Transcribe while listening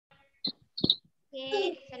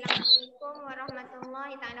Okay. Assalamualaikum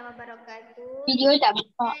warahmatullahi taala wabarakatuh. Video tak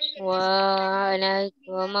buka.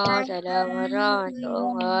 Waalaikumsalam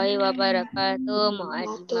warahmatullahi wabarakatuh.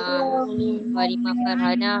 Mu'alimah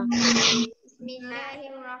Farhana.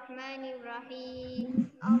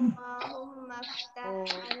 Bismillahirrahmanirrahim. Allahumma ftah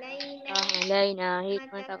alaina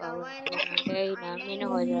hikmata hikmataka wa alaina min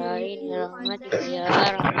alaina huzaini rahmatika ya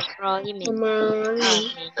arhamar rahimin. Amin.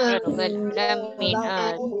 Ya rabbal alamin.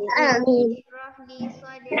 Amin. Rahli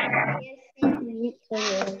sadri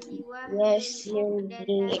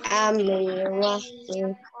yassirli amri wahlul Yes,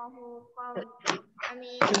 Amin. yafqahu qawli.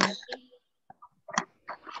 Amin. Okay.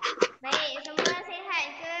 Baik, semua sihat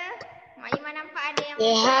ke? Maklimah nampak ada yang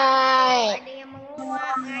mengantuk, ada yang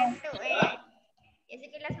menguap, ngantuk Ya,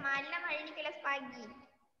 kelas malam, hari ni kelas pagi.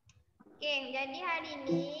 Okey, jadi hari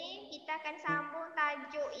ni kita akan sambung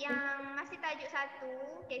tajuk yang masih tajuk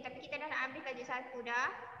 1. Okey, tapi kita dah nak habis tajuk 1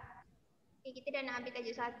 dah. Okey, kita dah nak habis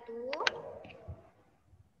tajuk 1.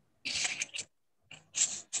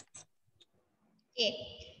 Okey.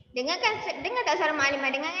 Dengar tak suara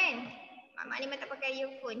maklimah? Dengar kan? Maklimah tak pakai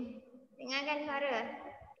earphone. Dengar kan suara?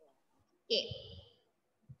 Okey.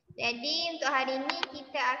 Jadi untuk hari ni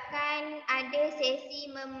kita akan ada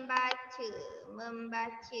sesi membaca.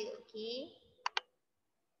 Okey.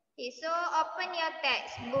 Okay, so open your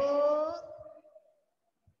textbook.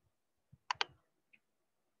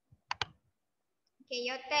 Okay,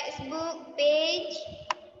 your textbook page.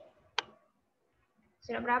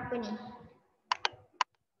 Surat berapa ni?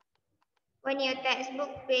 Open your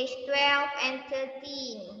textbook page 12 and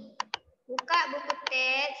 13. Buka buku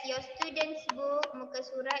teks, your student's book, muka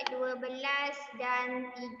surat 12 dan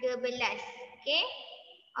 13. Okay?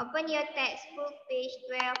 Open your textbook page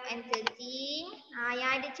 12 and 13.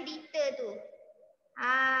 Yang ada cerita tu.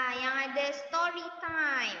 Yang ada story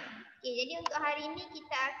time. Okay, jadi untuk hari ni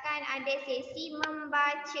kita akan ada sesi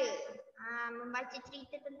membaca. Membaca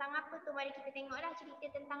cerita tentang apa tu? Mari kita tengoklah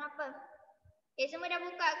cerita tentang apa. Okay, semua dah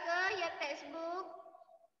buka ke your textbook?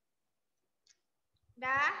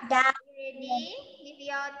 Dah? Ready with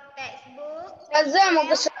your textbook? Azam,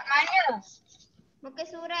 muka surat mana? Muka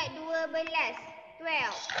surat 12.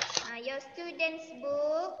 Your student's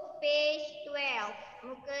book, page 12.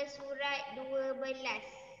 Muka surat 12.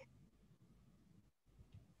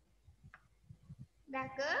 Dah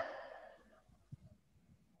ke?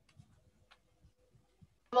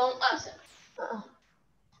 Among Us.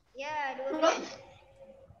 Ya, 12.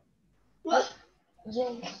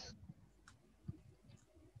 Yes.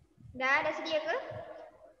 Dah sedia ke?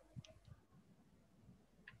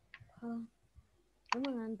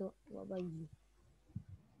 Memang ngantuk buat pagi.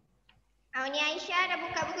 Ni Aisyah dah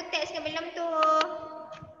buka buku teks ke belum tu?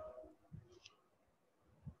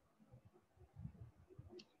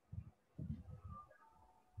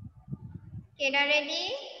 Okay, dah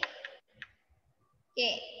ready?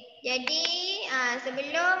 Okay, jadi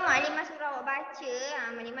sebelum maklimah suruh awak baca,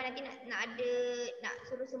 maklimah nanti nak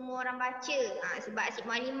suruh semua orang baca. Sebab asyik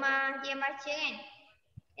maklimah je yang baca kan.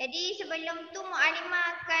 Jadi sebelum tu maklimah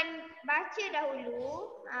akan baca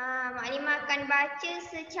dahulu. Maklimah akan baca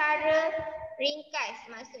secara ringkas.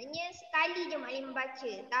 Maksudnya sekali je maklimah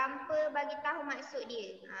baca tanpa bagi tahu maksud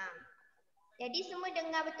dia. Jadi semua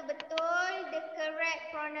dengar betul-betul the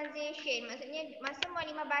correct pronunciation. Maksudnya masa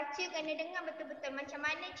maklimah baca kena dengar betul-betul macam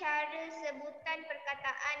mana cara sebutan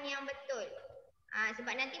perkataan yang betul.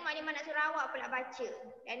 Sebab nanti maklimah nak suruh awak pula baca.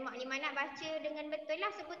 Dan maklimah nak baca dengan betul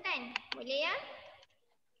lah sebutan. Boleh ya?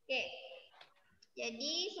 Okey.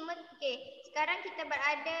 Jadi semua okey. Sekarang kita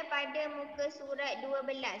berada pada muka surat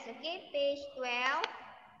 12. Okey, page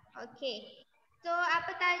 12. Okey. So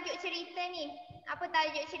apa tajuk cerita ni? Apa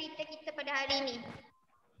tajuk cerita kita pada hari ni?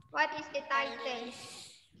 What is the title?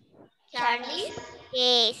 Charlie's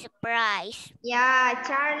Birthday surprise. Ya,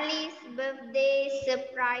 Charlie's birthday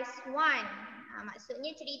surprise 1.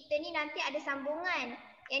 Maksudnya cerita ni nanti ada sambungan.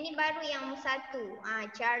 Yang ni baru yang satu.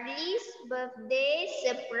 Charlie's birthday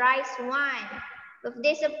surprise 1.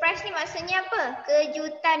 Birthday surprise ni maksudnya apa?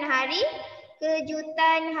 Kejutan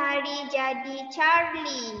hari jadi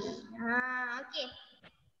Charlie. Okey.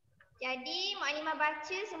 Jadi maklimah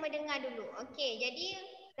baca semua dengar dulu. Okey, jadi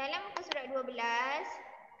dalam muka surat 12.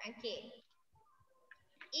 Okey.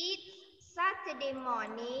 It's Saturday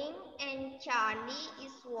morning and Charlie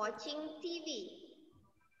is watching TV.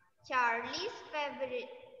 Charlie's favorite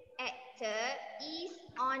actor is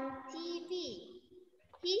on TV.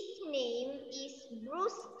 His name is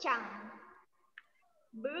Bruce Chang.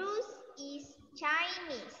 Bruce is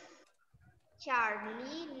Chinese.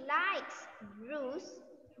 Charlie likes Bruce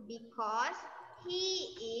because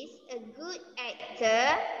he is a good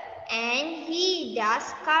actor and he does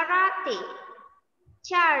karate.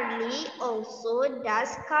 Charlie also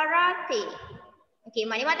does karate. Okey,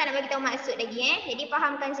 Maklimah tak nak bagi tahu maksud lagi Jadi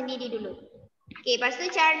fahamkan sendiri dulu. Okey, lepas tu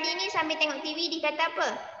Charlie ni sambil tengok TV dia kata apa?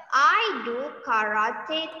 I do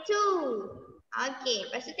karate too. Okey,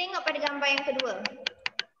 lepas tu tengok pada gambar yang kedua.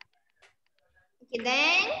 Okay,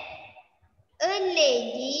 then a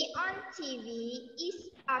lady on TV is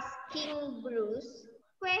asking Bruce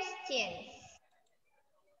questions.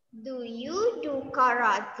 Do you do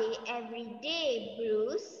karate every day,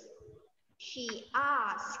 Bruce? She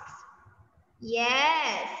asks.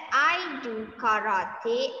 Yes, I do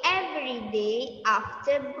karate every day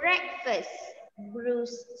after breakfast,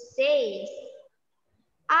 Bruce says.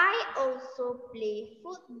 I also play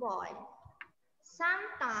football.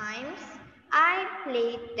 Sometimes I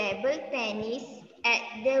play table tennis at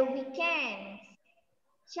the weekends.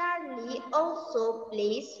 Charlie also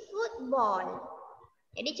plays football.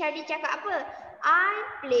 Jadi Charlie cakap apa? I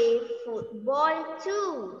play football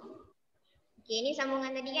too. Okay, ini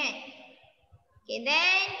sambungan tadi kan? Okay,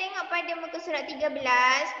 then tengok pada muka surat 13,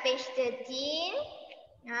 page 13.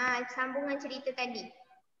 Sambungan cerita tadi.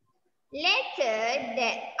 Later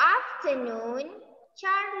that afternoon,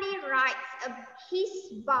 Charlie rides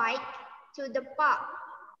his bike to the park.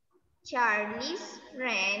 Charlie's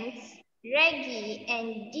friends, Reggie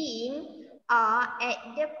and Dean, are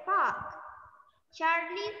at the park.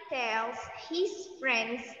 Charlie tells his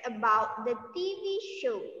friends about the TV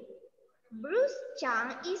show. Bruce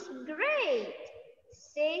Chang is great,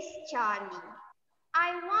 says Charlie.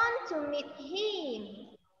 I want to meet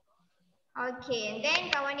him. Okay, and then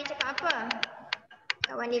kawan dia cakap apa?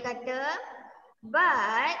 Kawan dia kata,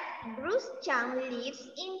 but Bruce Chang lives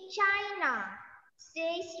in China,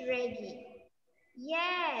 says Reggie.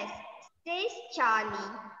 Yes, says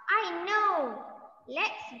Charlie. I know.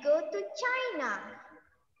 Let's go to China.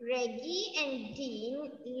 Reggie and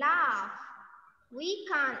Dean laugh. We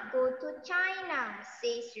can't go to China,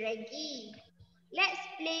 says Reggie. Let's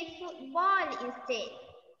play football instead,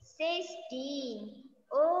 says Dean.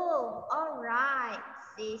 Oh, alright,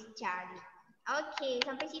 says Charlie. Okay,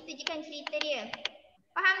 sampai situ je kan cerita dia.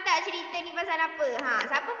 Faham tak cerita ni pasal apa?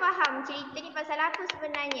 Siapa faham cerita ni pasal apa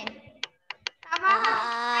sebenarnya? Tak faham?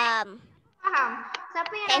 Faham. Faham?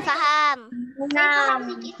 Siapa yang Saya rasa? faham. Saya faham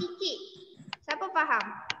sikit-sikit. Siapa faham?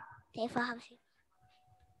 Saya faham sih.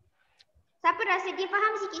 Siapa rasa dia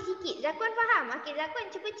faham sikit-sikit? Zakuan faham? Okey, Zakuan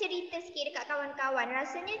cuba cerita sikit dekat kawan-kawan.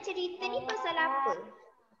 Rasanya cerita ni pasal apa?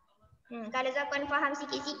 Kalau Zakuan faham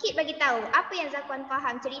sikit-sikit, bagi tahu apa yang Zakuan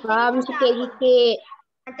faham. Cerita Faham ni pasal apa? sikit-sikit.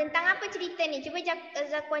 Tentang apa cerita ni? Cuba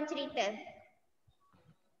Zakuan cerita.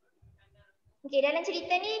 Okey, dalam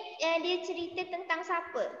cerita ni dia cerita tentang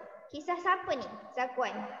siapa? Kisah siapa ni,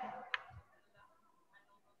 Zakuan?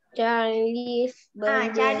 Charlie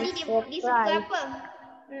Charlie dia suka apa?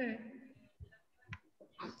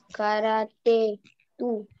 Karate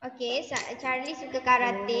tu. Okey, Charlie suka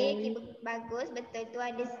karate. Okay, bagus, betul tu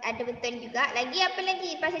ada betul juga. Lagi apa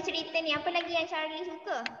lagi pasal cerita ni? Apa lagi yang Charlie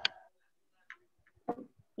suka?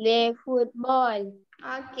 Play football.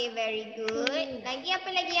 Okey, very good. Lagi apa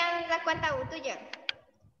lagi yang Zakuan tahu tu je?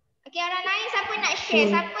 Okey, orang lain siapa nak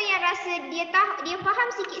share? Siapa yang rasa dia faham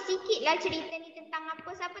sikit-sikit lah cerita ni tentang apa?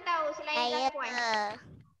 Siapa tahu selain Saya. Zakuan?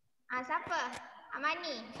 Siapa?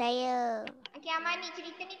 Amani. Saya. Okey, Amani,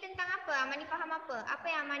 cerita ni tentang apa? Amani faham apa? Apa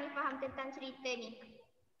yang Amani faham tentang cerita ni?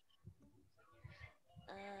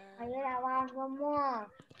 Saya dah faham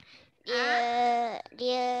semua.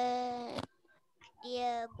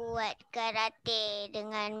 Dia buat karate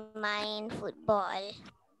dengan main football.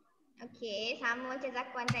 Okey, sama macam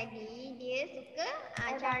Zakuan tadi. Dia suka,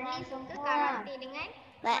 Charlie suka karate dengan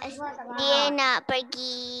Dia nak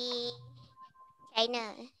pergi China.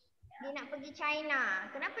 dia nak pergi China.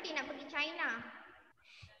 Kenapa dia nak pergi China?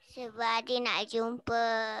 Sebab dia nak jumpa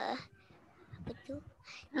apa tu?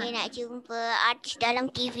 Dia nak jumpa artis dalam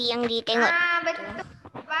TV yang dia tengok. Betul.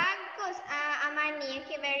 Bagus Amani.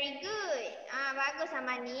 Okay, very good. Bagus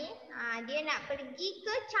Amani. Dia nak pergi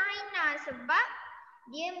ke China sebab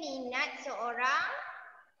dia minat seorang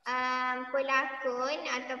pelakon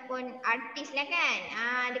ataupun artis lah kan.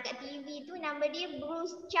 Dekat TV tu nama dia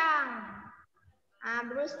Bruce Chang.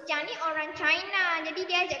 Bruce Chang ni orang China. Jadi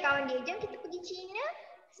dia ajak kawan dia, jom kita pergi China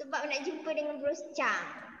sebab nak jumpa dengan Bruce Chang.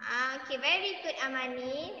 Okay, very good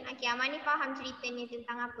Amani. Okay, Amani faham ceritanya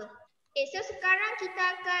tentang apa. Okay, so sekarang kita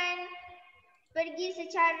akan pergi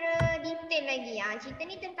secara detail lagi. Cerita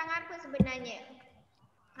ni tentang apa sebenarnya?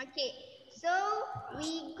 Okay, so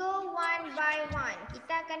we go one by one.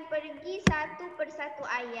 Kita akan pergi satu persatu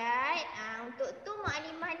ayat. Untuk tu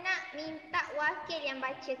Maklimah nak minta wakil yang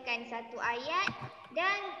bacakan satu ayat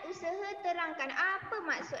dan usaha terangkan apa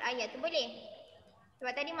maksud ayat tu, boleh?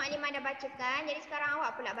 Sebab tadi Maklimah dah bacakan, jadi sekarang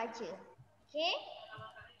awak pula baca. Okey?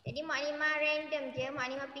 Jadi Maklimah random je,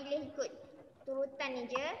 Maklimah pilih ikut turutan ni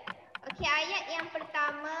je. Okey, ayat yang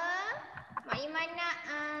pertama Maklimah nak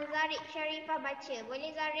Zarik Sharifah baca. Boleh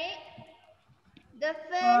Zarik? The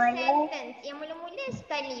first sentence yang mula-mula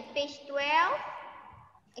sekali, page 12.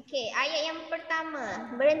 Okey, ayat yang pertama.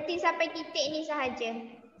 Berhenti sampai titik ni sahaja.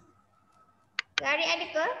 Zarik ada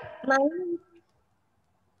ke?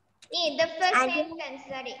 Ni, the first sentence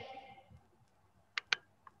Zarik.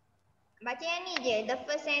 Baca yang ni je. The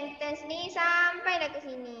first sentence ni sampailah ke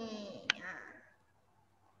sini.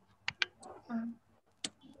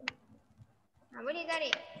 Boleh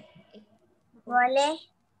Zarik? Boleh.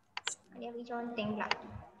 Dia bagi conteng pula.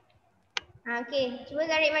 Okey, cuba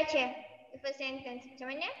Zarik baca. The first sentence.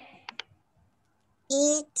 Macam mana?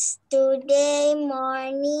 It's today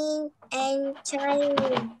morning and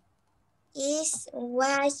child is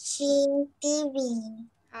watching TV.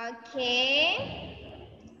 Okey.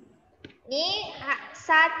 Ni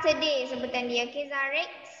Saturday sebutan dia. Okey Zarik,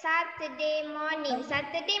 Saturday morning.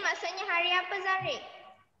 Saturday maksudnya hari apa Zarik?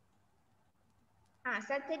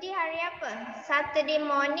 Saturday hari apa? Saturday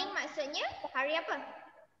morning maksudnya hari apa?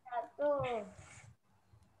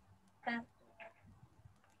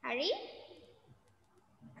 Hari?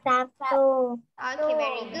 Sabtu. Okay,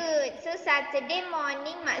 very good. So Saturday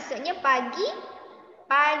morning maksudnya pagi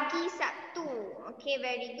Sabtu. Okay,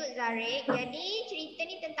 very good Zarik. Jadi cerita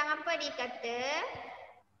ni tentang apa dia kata?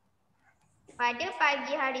 Pada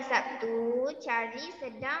pagi hari Sabtu, Charlie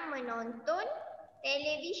sedang menonton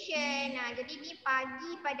televisyen. Jadi ni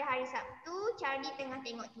pagi pada hari Sabtu, Charlie tengah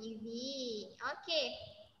tengok TV. Okay.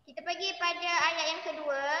 Kita pergi pada ayat yang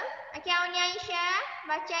kedua. Okay, Auni Aisyah,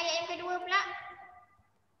 baca ayat yang kedua pula.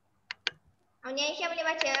 Auni Aisyah boleh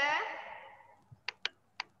baca?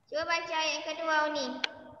 Cuba baca ayat yang kedua Auni.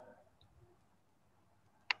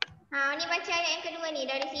 Auni baca ayat yang kedua ni.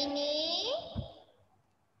 Dari sini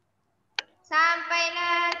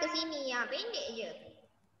sampailah ke sini. Pendek je.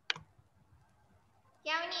 Okay,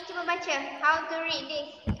 Auni cuba baca. How to read this.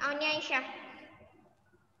 Auni Aisyah.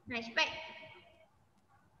 Cepat.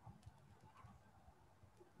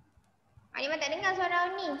 Alimah tak dengar suara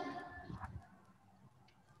Auni.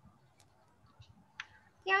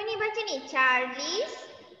 Yang Auni baca ni. Charlie's.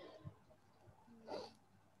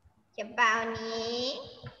 Cepat Auni.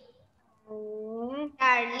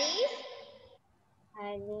 Charlie's.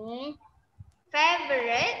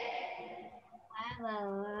 Favorite.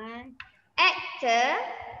 Actor.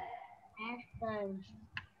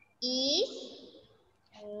 Is.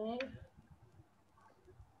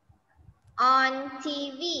 On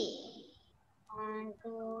TV.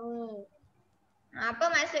 Apa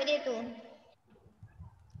maksud dia tu?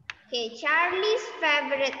 Okay, Charlie's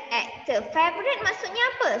favorite actor. Favorite maksudnya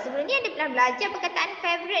apa? Sebelum ni ada pernah belajar perkataan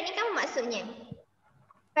favorite ni, kamu maksudnya?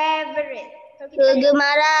 Favorite.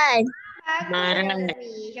 Kegemaran.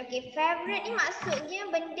 Bagus. Okay, favorite ni maksudnya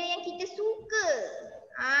benda yang kita suka.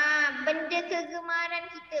 Benda kegemaran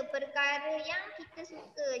kita, perkara yang kita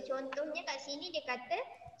suka. Contohnya kat sini dia kata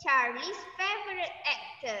Charlie's favorite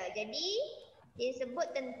actor. Jadi dia sebut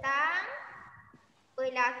tentang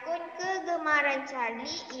pelakon kegemaran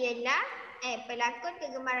Charlie ialah pelakon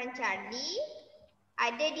kegemaran Charlie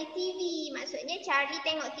ada di TV. Maksudnya Charlie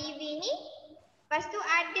tengok TV ni, lepas tu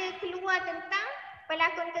ada keluar tentang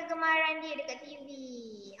pelakon kegemaran dia dekat TV.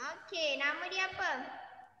 Okey, nama dia apa?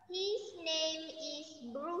 His name is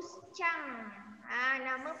Bruce Chang.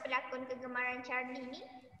 Nama pelakon kegemaran Charlie ni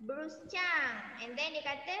Bruce Chang. And then dia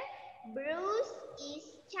kata Bruce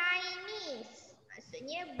is Chinese.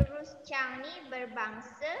 Maksudnya Bruce Chang ni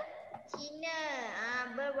berbangsa Cina.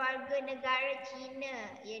 Berwarga negara Cina.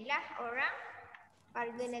 Ialah orang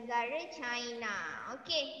warga negara China.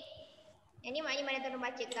 Okey. Yang ni maknanya mana tuan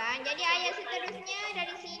bacakan. Jadi ayat seterusnya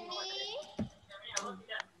dari sini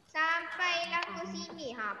sampailah ke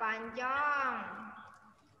sini. Panjang.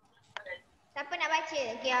 Siapa nak baca?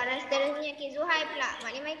 Okey, orang seterusnya. Okey, Zuhai pula.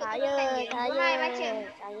 Maklimah ikut turutan je. Zuhai baca.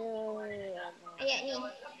 Ayat ni.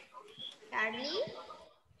 Charlie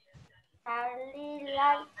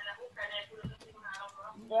likes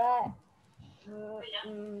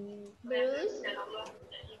Bruce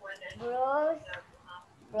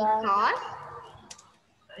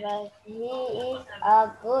because he is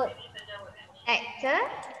a good actor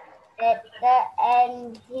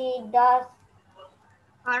and he does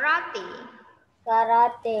karate.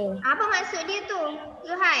 Apa maksud dia tu?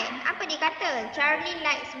 Zuhai, apa dia kata? Charlie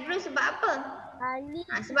likes Bruce sebab apa?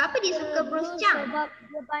 Sebab apa dia suka Bruce Chang? Sebab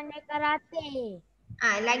dia pandai karate.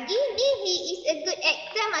 Lagi ni he is a good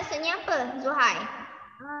actor maksudnya apa Zuhai?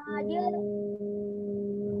 Dia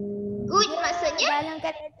Good maksud maksudnya? Dalam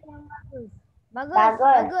karakter yang bagus. Bagus.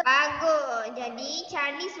 Bagus. Jadi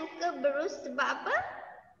Charlie suka Bruce sebab apa?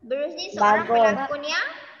 Bruce ni seorang Bagus. pelakon yang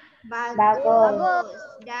bagus.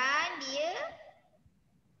 Dan dia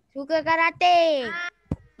Suka karate.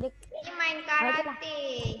 dia main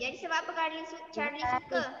karate. Jadi sebab apa Charlie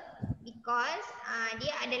suka? Because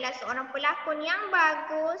dia adalah seorang pelakon yang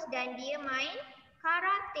bagus dan dia main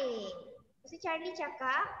karate. So Charlie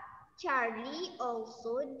cakap, Charlie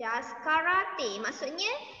also does karate.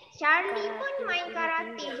 Maksudnya Charlie pun main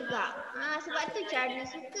karate juga. Sebab tu Charlie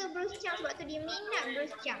suka Bruce Chang, sebab tu dia minat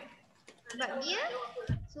Bruce Chang. Sebab dia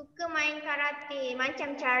suka main karate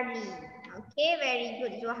macam Charlie. Okay, very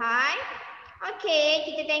good Zuhai. Okay,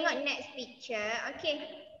 kita tengok next picture. Okay.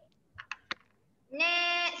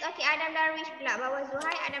 Next, okay, Adam Darwish pula bawah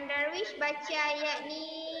Zuhai. Adam Darwish baca ayat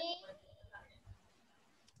ni.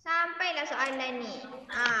 Sampailah soalan ni.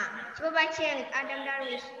 Cuba baca Adam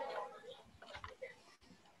Darwish.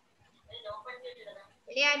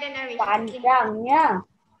 Boleh Adam Darwish? Panjangnya.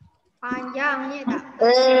 Panjangnya tak?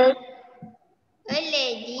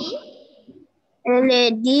 A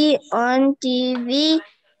lady on TV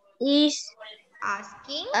is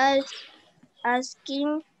asking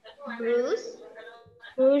Bruce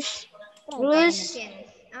questions.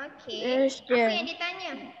 Okay. Apa yang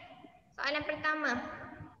ditanya? Soalan pertama.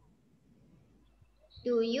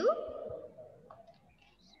 Do you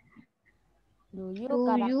do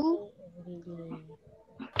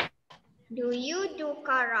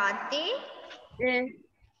karate?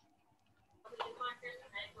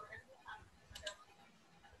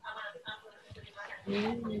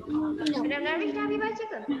 Adam Darwish dah habis baca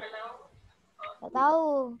ke? Tak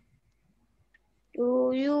tahu.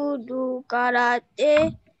 Do you do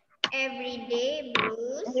karate Every day,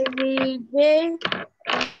 Bruce. every day?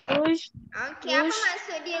 Bruce, Okay, apa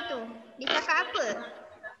maksud dia tu? Dia cakap apa?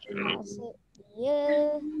 Maksud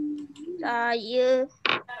dia. saya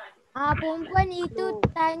Perempuan itu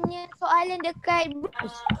tanya soalan dekat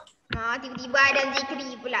Bruce. Tiba-tiba Adam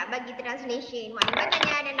Zikri pula bagi translation. Maknanya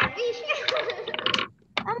tanya Adam Darwish.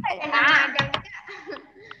 Nama Adam juga.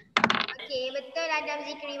 Okey, betul Adam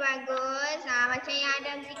Zikri bagus. Macam yang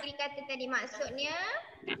Adam Zikri kata tadi, maksudnya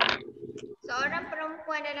seorang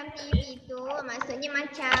perempuan dalam TV tu, maksudnya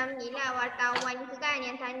macam ni lah wartawan tu kan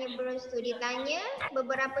yang tanya Bruce tu. Dia tanya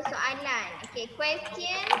beberapa soalan. Okey,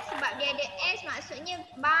 question sebab dia ada S, maksudnya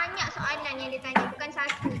banyak soalan yang dia tanya, bukan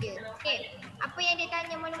satu je. Okey, apa yang dia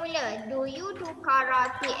tanya mula-mula? Do you do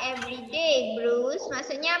karate every day, Bruce?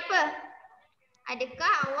 Maksudnya apa?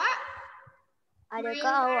 Adakah awak main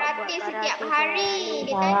karate setiap hari?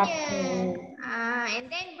 Dia tanya.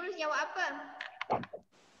 And then Bruce jawab apa?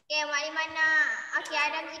 Okay, Maklimah nak. Okay,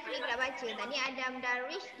 Adam Zikri pula baca. Tadi Adam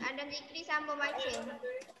Darwish, Adam Zikri sambung baca.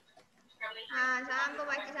 Sambung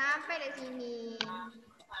baca sampai dah sini.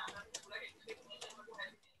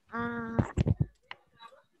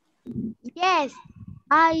 Yes,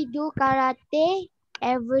 I do karate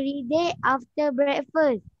every day after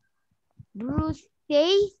breakfast. Bruce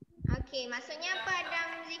says. Okay, maksudnya apa Adam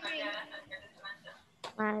Zikri?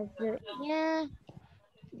 Maksudnya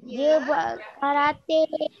dia buat karate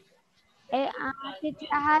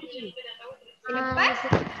setiap hari.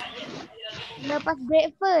 Lepas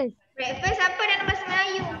breakfast. Breakfast apa dalam bahasa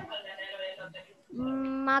Melayu?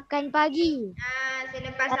 Makan pagi.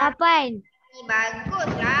 Selepas sarapan.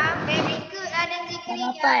 Baguslah. Very good Adam Zikri.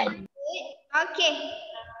 Sarapan. Okay.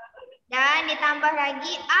 Dan ditambah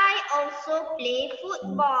lagi, I also play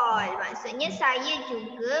football. Maksudnya saya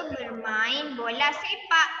juga bermain bola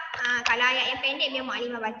sepak. Kalau ayat yang pendek biar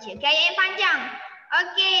Maklimah baca. Okay, ayat yang panjang.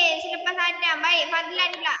 Okay, selepas Adam. Baik, Fadlan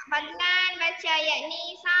pula. Fadlan baca ayat ni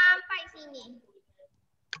sampai sini.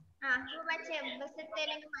 Cuba baca beserta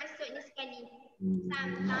dengan maksudnya sekali.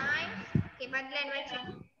 Sometimes. Okay, Fadlan baca.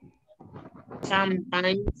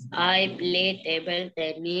 Sometimes I play table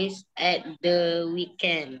tennis at the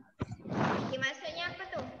weekend. Okay, maksudnya apa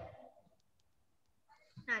tu?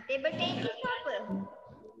 Table tennis tu apa?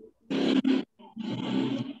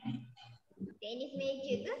 Tenis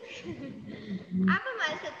meja ke? Apa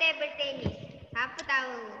maksud table tennis? Siapa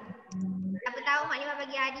tahu? Siapa tahu Maklimah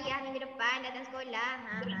bagi hadiah minggu depan datang sekolah.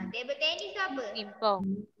 Table tennis tu apa? Pingpong.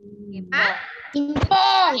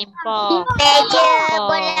 Pingpong. Meja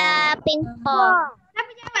bola pingpong.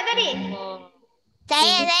 Siapa jawab tadi?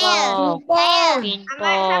 Saya. Pingpong.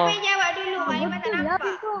 Siapa yang jawab dulu? Maklimah tak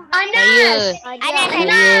nampak. Anas.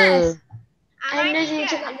 Anas yang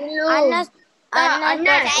cakap dulu. Anas.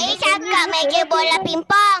 Saya cakap meja bola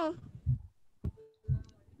pingpong.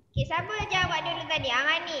 Okay, siapa jawab dulu tadi?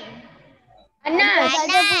 Amani. Anas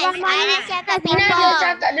cakap pingpong.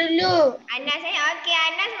 Cakap dulu. Anas saya. Okey,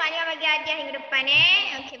 Anas Maklimah bagi bagi hadiah minggu depan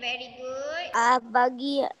Okay, very good.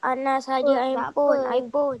 Bagi Ana saja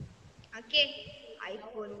iPhone. Okay,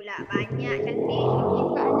 iPhone pula banyak cantik.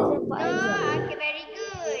 Okay, very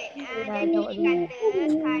good. Jadi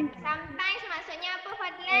dikatakan sometimes maksudnya apa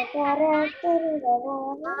Fadlan?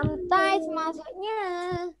 Sometimes maksudnya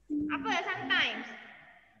Apa sometimes?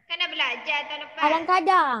 Kan dah belajar tahun lepas.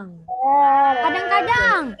 kadang-kadang.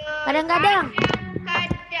 Kadang-kadang.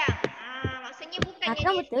 Maksudnya bukan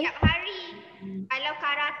Kadang dia betul. setiap hari. Kalau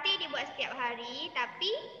karate dia buat setiap hari,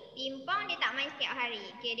 tapi pingpong dia tak main setiap hari.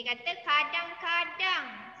 Okay, dia kata kadang-kadang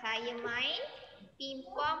saya main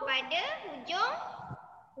pingpong pada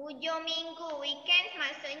hujung minggu. Weekend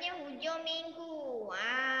maksudnya hujung minggu.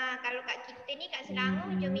 Kalau kat kita ni kat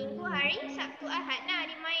Selangor hujung minggu hari Sabtu Ahad lah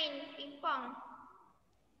dia main pingpong.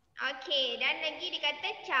 Okay, dan lagi dia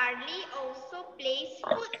kata Charlie also plays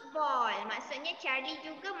football. Maksudnya Charlie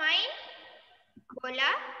juga main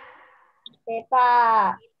bola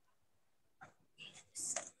Sepak.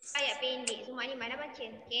 ayat pendek. Semua ni mana baca.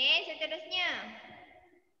 Okay, seterusnya.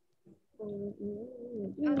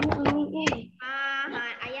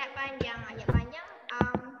 Ayat panjang.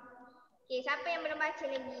 Okay, siapa yang belum baca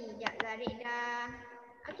lagi? Sekejap, Zarik dah.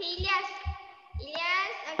 Okay, Ilyas,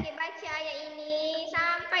 okay, baca ayat ini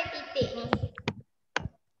sampai titik ni.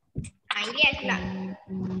 Ilyas pula.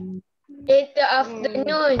 Later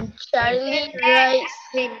afternoon, Charlie rides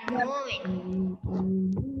his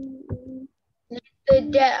Later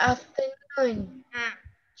that afternoon,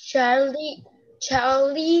 Charlie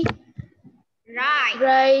Right.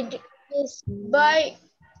 ride his bike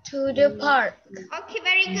to the park. Okay,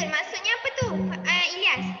 very good. Maksudnya apa tu,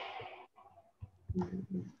 Ilyas?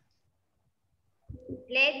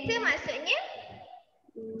 Later maksudnya?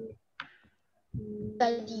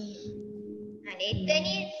 Tadi. Later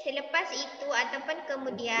ni selepas itu ataupun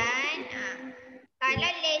kemudian.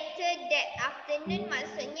 Kalau later that afternoon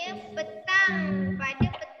maksudnya petang, pada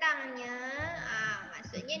petangnya.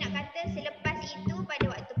 Maksudnya nak kata selepas itu pada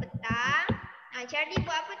waktu petang. Charlie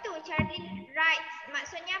buat apa tu? Charlie rides.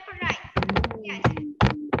 Maksudnya apa ride? Yes.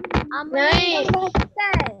 Naik.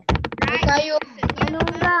 Ride Berkayuh. maksudnya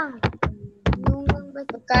Menunggang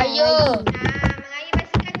Berkayuh. mengayuh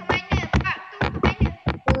basikal ke mana? Park tu ke mana?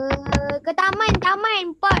 ke taman.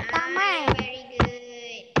 Taman. Very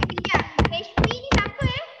good. Sekejap. HP ni siapa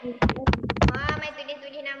main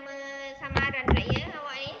tulis-tulis nama samaran pula ya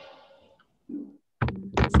awak ni.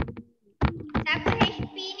 Siapa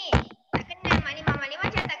HP ni? Tak kenal Maklimah. Maklimah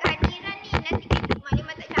catat kehadiran ni. Nanti kita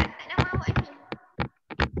Maklimah tak catat nama awak ni.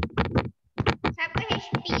 Siapa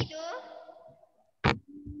HP tu?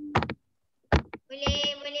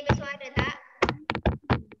 Boleh bersuara tak?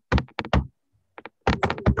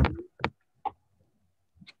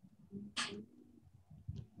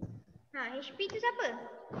 HP tu siapa?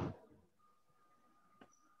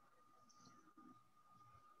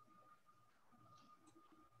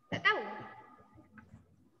 Tak tahu.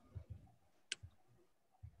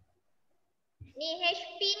 Ni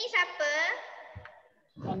HP ni siapa?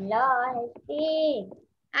 Hello, HP.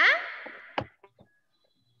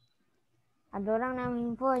 Ada orang nama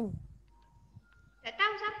handphone. Tak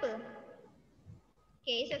tahu siapa.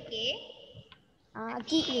 Okay, it's okay.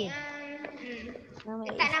 Kik ni.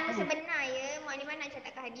 Letak nama sebenar ya. Maklimah nak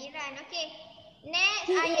catat kehadiran. Okay.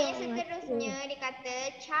 Next ayat yang seterusnya dia kata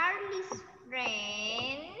Charlie's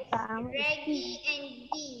friends Reggie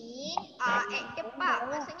and Dean are at the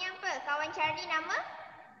park. Maksudnya apa? Kawan Charlie nama?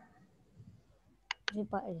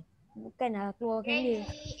 Sepak je. Bukanlah keluarkan dia.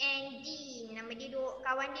 Reggie and Dean. Nama dia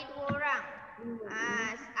kawan dia 2 orang.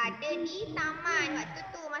 Ada di taman waktu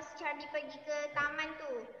tu masa Charlie pergi ke taman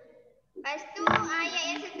tu. Lepas tu ayat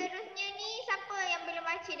yang seterusnya ni siapa yang belum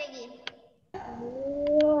baca lagi?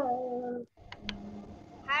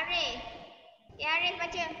 Harith. Ya Harith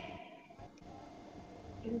baca.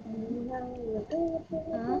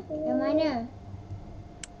 Yang mana?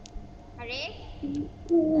 Harith.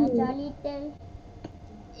 Charlie tell.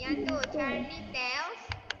 Yang tu Charlie tells.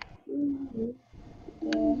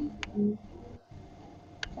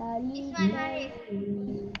 Charlie This one Harith.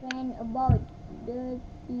 his friend about the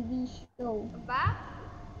TV show. About?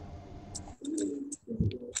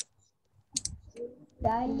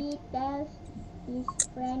 Charlie tells his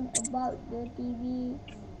friend about the TV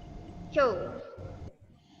Show.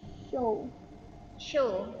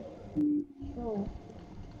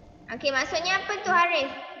 Okay, maksudnya apa tu Harith?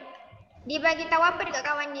 Dia bagi tahu apa dekat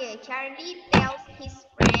kawan dia? Charlie tells his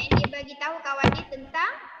friend, dia bagi tahu kawan dia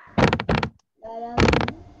tentang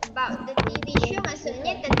about the TV show,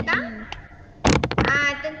 maksudnya tentang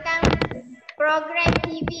program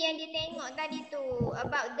TV yang dia tengok tadi tu.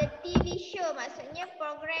 About the TV show, maksudnya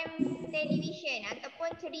program television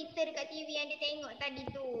ataupun cerita dekat TV yang dia tengok tadi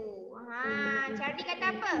tu. Charlie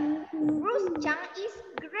kata apa? Bruce Chang is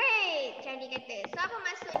great. Charlie kata. So apa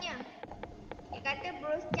maksudnya? Dia kata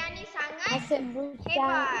Bruce Chang ni sangat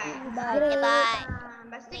hebat.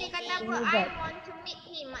 Lepas tu dia kata apa? I want to meet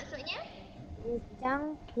him. Maksudnya? Bruce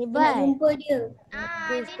Chang Nak hebat. jumpa dia.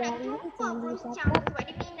 Dia nak jumpa Bruce Chang tu sebab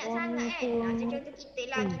dia minat sangat kan. Macam contoh kita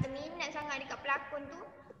lah, kita minat sangat dekat pelakon tu.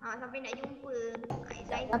 Sampai nak jumpa.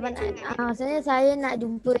 Excited sangat. Maksudnya saya nak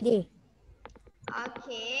jumpa dia.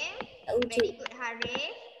 Okay. Very good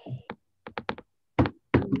Harif.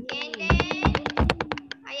 And then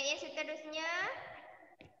ayat yang seterusnya.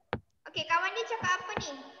 Okay, kawan dia cakap apa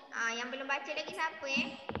ni? Yang belum baca lagi siapa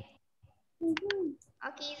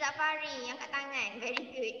Okay, Zafari yang kat tangan. Very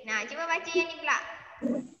good. Nah, cuba baca yang ni pula.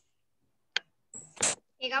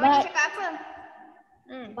 Okay, kawan dia cakap apa?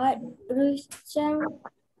 But Bruce Chang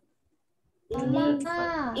live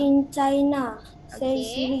in China. Says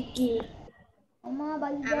Ricky. Mama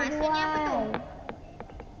bagi Maksudnya apa tu?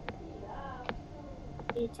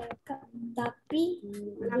 Dia cakap tapi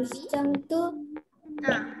Bruce Chang tu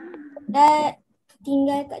Ha, dah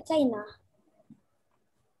tinggal kat China.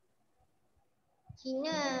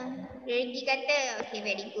 Cina. Regi kata. Okay,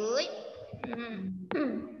 very good.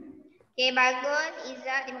 Okay, bagus.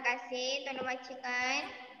 Izzat, terima kasih. Tolong bacakan.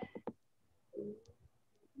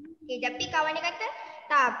 Okay, tapi kawan dia kata,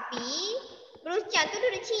 tapi Bruce Chang tu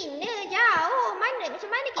duduk China, jauh. Macam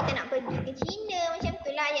mana kita nak pergi ke China? Macam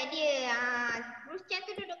tu lah ayat dia. Bruce Chang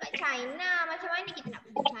tu duduk kat China. Macam mana kita nak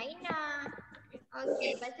pergi China?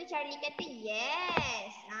 Okay, lepas tu Charlie kata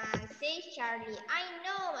yes. Says Charlie, I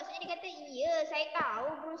know. Maksudnya dia kata, ya, saya tahu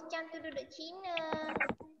Bruce Chang tu duduk China.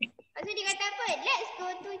 Lepas tu dia kata apa? Let's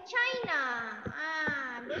go to China.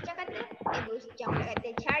 Bruce Chang kata, Bruce Chang pula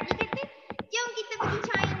kata. Charlie kata, jom kita pergi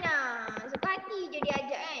China. Suka hati je dia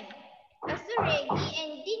ajak kan. Lepas tu Reggie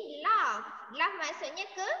and Dean laugh. Laugh maksudnya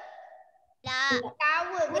ke?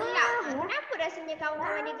 Ketawa, gelak. Kenapa rasanya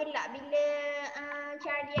kawan-kawan dia gelak bila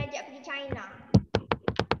Charlie ajak pergi China?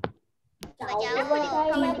 Kenapa kawan dia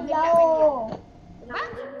gelak kan dia?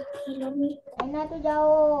 China tu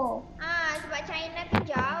jauh. Sebab China tu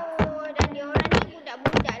jauh dan dia orang ni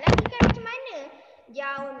budak-budak lagi kan, macam mana?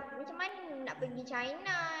 Jauh, macam mana nak pergi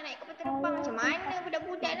China, naik kapal terbang macam mana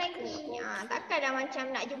budak-budak lagi. Takkanlah macam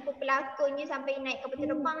nak jumpa pelakonnya sampai naik kapal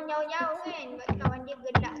terbang jauh-jauh kan. Sebab kawan dia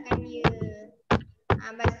gelakkan dia.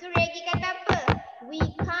 Lepas tu Reggie kata apa? We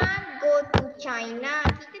can't go to China.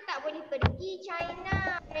 Kita tak boleh pergi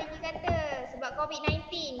China. Reggie kata sebab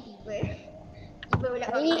COVID-19. Tiba pula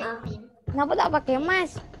COVID-19. Kenapa tak pakai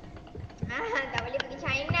mask? Tak boleh pergi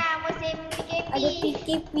China musim PKP. Ada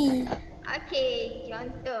PKP. Okey,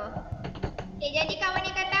 contoh. Okey, jadi kawan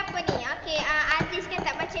dia kata apa ni? Okey, Aziz kan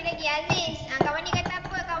tak baca lagi. Aziz, kawan dia kata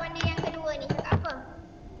apa? Kawan dia yang kedua ni cakap apa?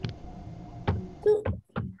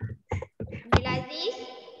 Bila Aziz?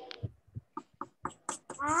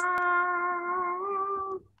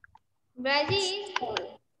 Brazil.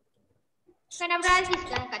 Bukan Brazil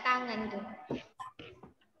kan kat tangan tu.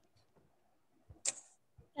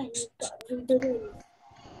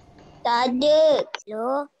 Tak ada.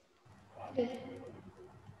 Loh.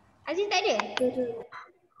 Aziz tak ada?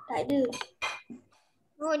 Tak ada.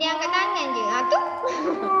 Oh, dia angkat tangan je. Tu.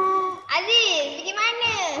 Aziz, pergi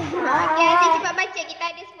mana? Okey, Aziz cepat baca. Kita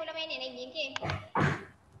ada 10 minit lagi. Okey.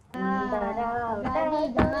 Tadi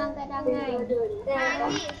jangan angkat tangan.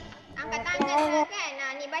 Aziz, angkat tangan lah kan.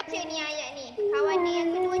 Ni baca ni ayat ni. Kawan dia yang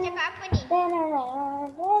kedua cakap apa ni?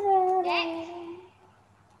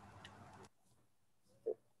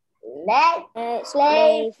 Let's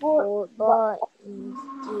play football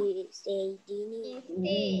instead. Say dini.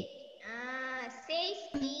 Instead. Say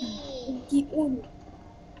Steve. Diun.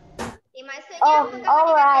 Maksudnya apa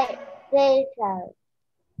kawan dia kata? Say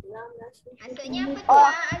Maksudnya apa tu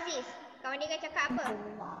Aziz? Kawan dia cakap apa?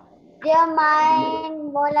 Dia main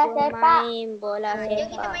bola sepak. Jom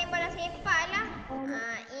kita main bola sepak lah.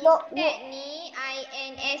 Instead ni,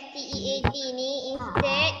 I-N-S-T-E-A-D ni,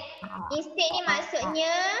 instead. Instead ni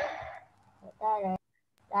maksudnya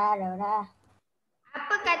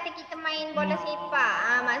apa kata kita main bola sepak?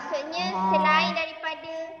 Maksudnya selain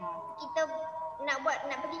daripada kita nak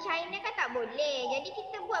pergi China kan tak boleh. Jadi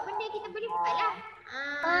kita buat benda kita boleh buat lah.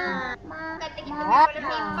 Kata kita main bola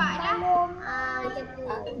sepak lah. Macam tu.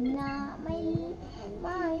 Nak main.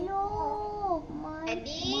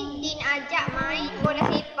 Jadi Din ajak main bola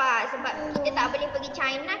sepak sebab kita tak boleh pergi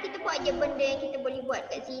China, kita buat je benda yang kita boleh buat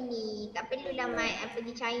kat sini. Tak perlulah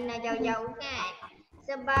pergi China jauh-jauh kan. So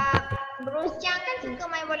Sebab Bruce Chang kan suka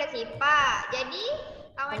main bola sepak. Jadi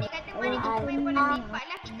kawan dia kata mari kita main bola sepak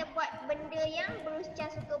lah, kita buat benda yang Bruce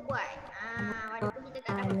Chang suka buat. Walaupun kita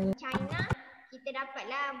tak dapat pergi China, kita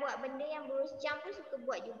dapatlah buat benda yang Bruce Chang pun suka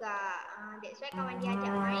buat juga. That's why kawan dia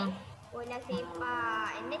ajak main bola sepak.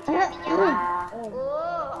 And then Charlie jawab,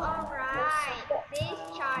 oh alright, says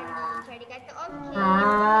Charlie. Charlie kata okay, boleh,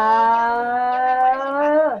 jom main bola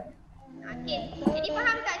sepak. Okay, jadi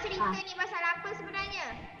faham tak cerita ni pasal apa sebenarnya?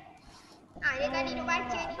 Dia tadi duk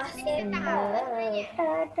baca ni, cerita ni tentang apa sebenarnya?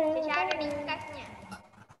 Secara ringkasnya.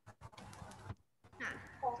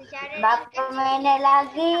 Secara Berapa minit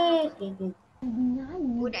lagi?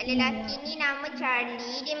 Budak lelaki ni nama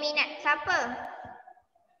Charlie, dia minat siapa?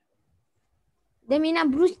 Dia minat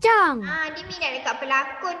Bruce Chang. Dia minat dekat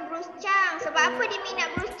pelakon Bruce Chang. Sebab apa dia minat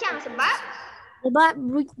Bruce Chang? Sebab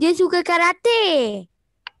Dia suka karate.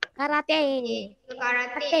 Karate.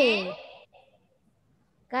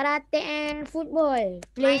 Karate and football.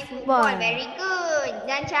 Play Main football. Very good.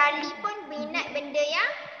 Dan Charlie pun minat benda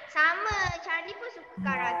yang sama. Charlie pun suka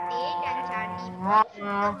karate dan Charlie pun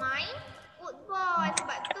suka main football.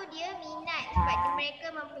 Sebab tu dia minat. Sebab mereka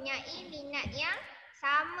mempunyai minat yang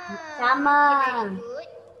sama. Okay, very good.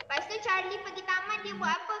 Lepas tu Charlie pergi taman, dia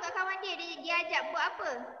buat apa kat kawan dia? Dia ajak buat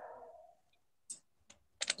apa?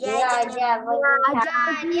 Dia ajak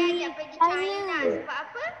pergi China. Sebab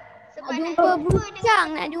apa? Sebab nak jumpa Bruce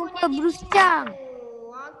Chang. Nak jumpa Bruce Chang.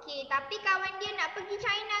 Okey, tapi kawan dia nak pergi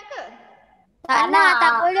China ke? Tak nak,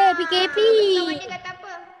 tak boleh. PKP. Kawan dia kata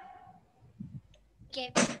apa?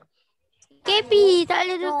 PKP. Tak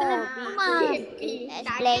boleh duduk kena rumah.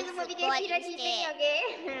 Tak ada semua PKP dah cerita ni, okey?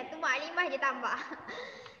 Tu Mak Halimah je tambah.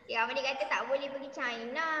 Kawan dia kata tak boleh pergi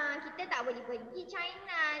China. Kita tak boleh pergi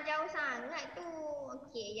China. Jauh sangat tu.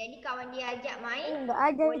 Okey, jadi kawan dia ajak main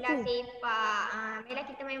bola sepak. Baiklah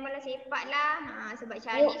kita main bola sepak lah. Sebab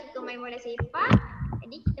Charlie suka main bola sepak.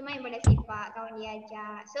 Jadi kita main bola sepak, kawan dia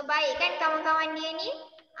ajak. So baik kan kawan-kawan dia ni?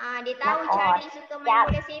 Dia tahu Charlie suka main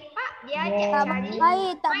bola sepak. Dia ajak Charlie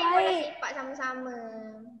main bola sepak sama-sama.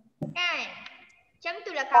 Kan? Macam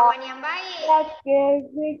itulah kawan yang baik.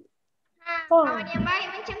 Kawan yang baik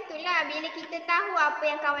macam itulah. Bila kita tahu apa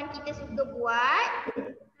yang kawan kita suka buat,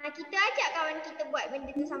 kita ajak kawan kita buat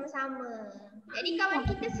benda tu sama-sama. Jadi kawan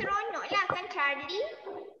kita seronok lah kan Charlie.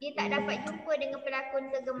 Dia tak dapat jumpa dengan pelakon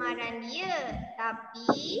kegemaran dia.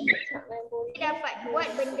 Tapi dia dapat buat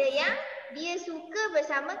benda yang dia suka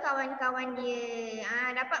bersama kawan-kawan dia.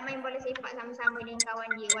 Dapat main bola sepak sama-sama dengan kawan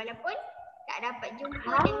dia. Walaupun tak dapat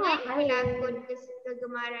jumpa dengan pelakon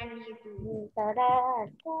kegemaran dia tu.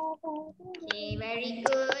 Okay, very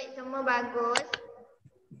good. Semua bagus.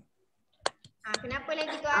 Kenapa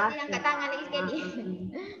lagi tu Aziz angkat tangan lagi sekali?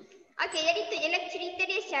 Okey, jadi tu je lah cerita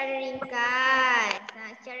dia secara ringkas.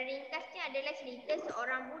 Secara ringkasnya adalah cerita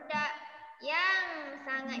seorang budak yang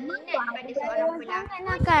sangat minat pada seorang pelakon.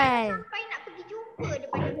 Sampai nak pergi jumpa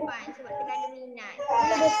depan-depan sebab terlalu minat.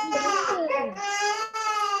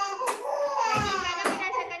 Jadi kalau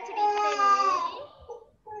berdasarkan cerita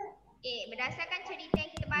ni, berdasarkan cerita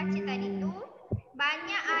yang kita baca tadi tu,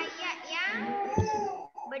 banyak ayat yang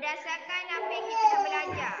berdasarkan apa yang kita dah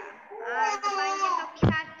belajar. Sepanjang topik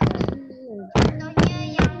 1 ni. Contohnya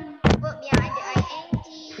yang verb yang ada ing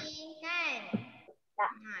kan.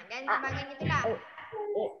 Dan sebagainya itulah.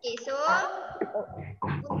 Okay, so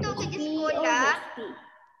untuk kerja sekolah,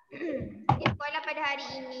 kerja sekolah pada hari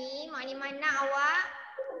ini, Mak Halimah nak awak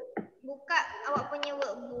buka awak punya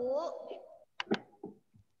workbook.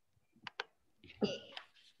 Okay,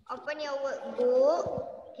 open your workbook.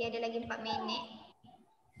 Okay, ada lagi 4 minit.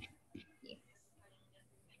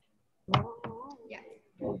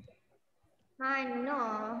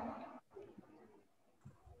 Mana?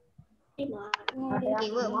 Okay,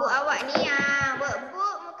 workbook awak ni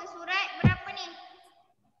workbook muka surat berapa ni?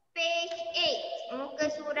 Page 8, muka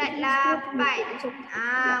surat 8.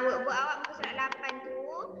 Workbook awak muka surat 8 tu.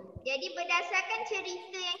 Jadi berdasarkan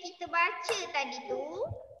cerita yang kita baca tadi tu,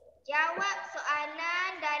 jawab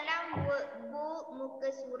soalan dalam workbook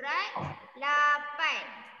muka surat 8.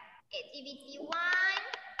 Activity 1,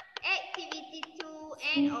 Activity 2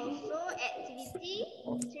 and also Activity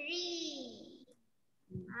 3.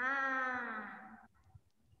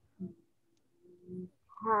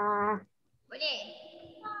 Boleh?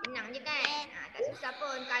 Senang je kan? Tak susah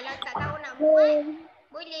pun. Kalau tak tahu nak buat,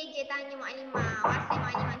 boleh je tanya Mak Halimah. WhatsApp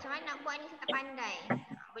Mak Halimah macam mana nak buat ni, saya tak pandai.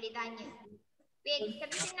 Boleh tanya.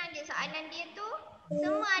 Tapi senang je, soalan dia tu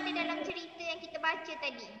semua ada dalam cerita yang kita baca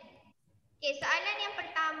tadi. Okay, soalan yang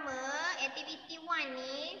pertama, Activity 1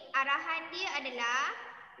 ni, arahan dia adalah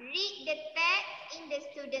read the text in the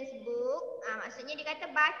student's book. Maksudnya dia kata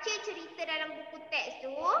baca cerita dalam buku teks tu.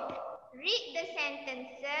 Read the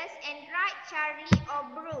sentences and write Charlie or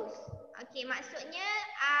Bruce. Okey, maksudnya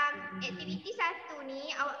aktiviti 1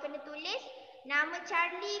 ni awak kena tulis nama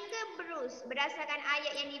Charlie ke Bruce berdasarkan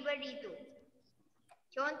ayat yang diberi tu.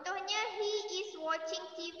 Contohnya, he is watching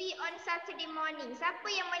TV on Saturday morning. Siapa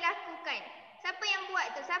yang melakukan? Siapa yang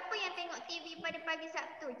buat tu? Siapa yang tengok TV pada pagi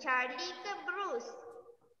Sabtu? Charlie ke Bruce?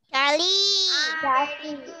 Charlie.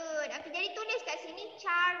 Very good. Okey, jadi tulis kat sini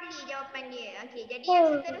Charlie jawapan dia. Okey, jadi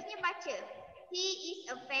yang seterusnya baca. He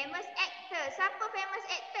is a famous actor. Siapa famous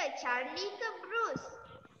actor? Charlie ke Bruce?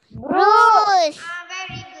 Bruce.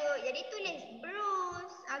 Very good. Jadi tulis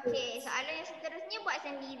Bruce. Okey, soalan yang seterusnya buat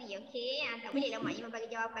sendiri. Okey, tak boleh lah Mak Ima bagi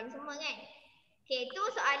jawapan semua kan. Okey, tu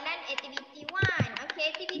soalan activity 1. Okey,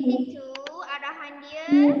 activity 2 arahan dia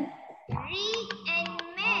read and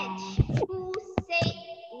match who said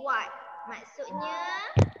what. Maksudnya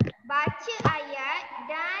baca ayat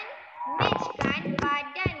dan matchkan,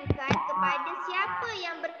 padankan kepada siapa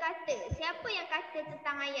yang berkata. Siapa yang kata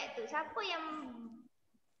tentang ayat tu? Siapa yang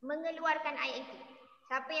mengeluarkan ayat itu?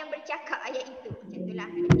 Siapa yang bercakap ayat itu? Macam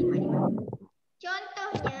itulah.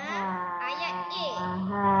 Contohnya ayat A.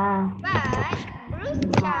 But Bruce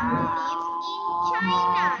Chang lives in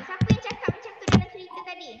China. Siapa yang cakap macam tu dalam cerita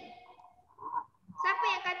tadi? Siapa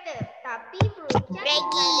yang kata? Tapi Bruce Chang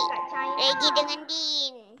tinggal dekat China. Reggie dengan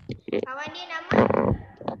Dean. Kawan dia nama?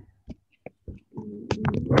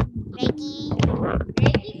 Reggie.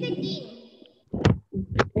 Reggie ke Dean?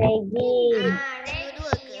 Reggie.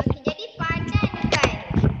 Reggie. Okey, jadi padankan.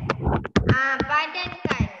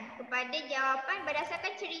 Padankan kepada jawapan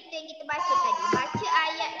berdasarkan cerita yang kita baca tadi. Baca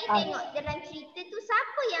ayat ni, tengok dalam cerita tu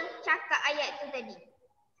siapa yang cakap ayat tu tadi.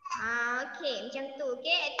 Okey, macam tu.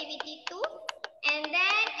 Okey, activity 2. And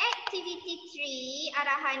then activity 3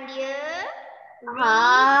 arahan dia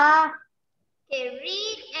read. Okay,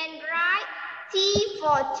 read and write T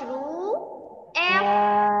for true, F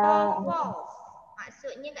for false.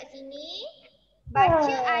 Maksudnya kat sini baca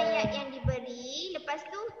ayat yang diberi, lepas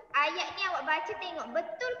tu ayat ni awak baca tengok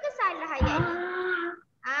betul ke salah ayat ni.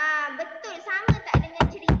 Betul, sama tak dengan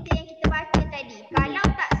cerita yang kita baca tadi. Kalau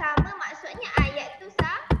tak sama maksudnya ayat tu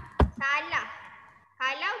salah.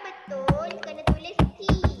 Kalau betul kena tulis T.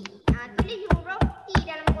 Tulis huruf T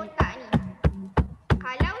dalam kotak ni.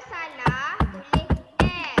 Kalau salah tulis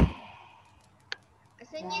F.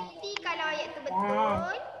 Maksudnya T kalau ayat tu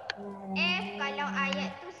betul, F kalau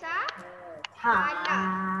ayat tu salah.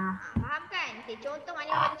 Faham kan? Okay, contoh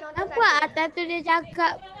mana bagi contoh Apa atas tu dia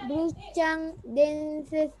cakap Bruce Chang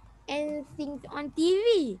dances and sings on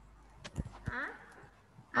TV?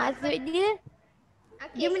 Maksud dia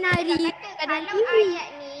dia menari kat dalam kalau TV. ayat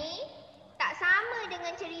ni tak sama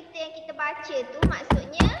dengan cerita yang kita baca tu,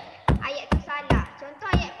 maksudnya ayat tu salah. Contoh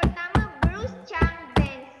ayat pertama, Bruce Chang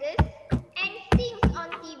dances and sings on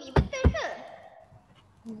TV. Betul ke?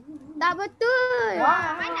 Tak betul.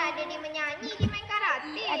 Mana ada dia menyanyi, dia main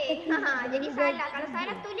karate. Jadi salah. Kalau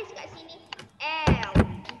salah tulis kat sini L.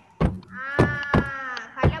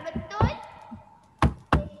 Kalau betul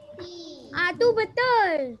T. Tu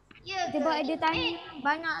betul. Ya ke? Sebab dia tanya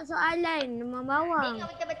banyak soalan memang bawang.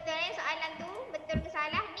 Tengok betul-betul soalan tu betul ke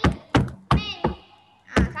salah ni? Men.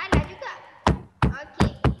 Salah juga.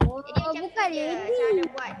 Okey. Jadi macam bukan tu je lady. cara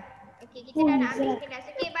buat. Okey, kita dah nak habis kelas.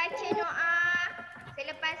 Okey, baca doa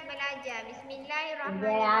selepas belajar.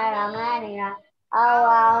 Bismillahirrahmanirrahim.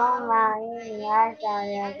 Allahumma inni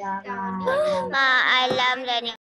as'aluka Ma'alam dan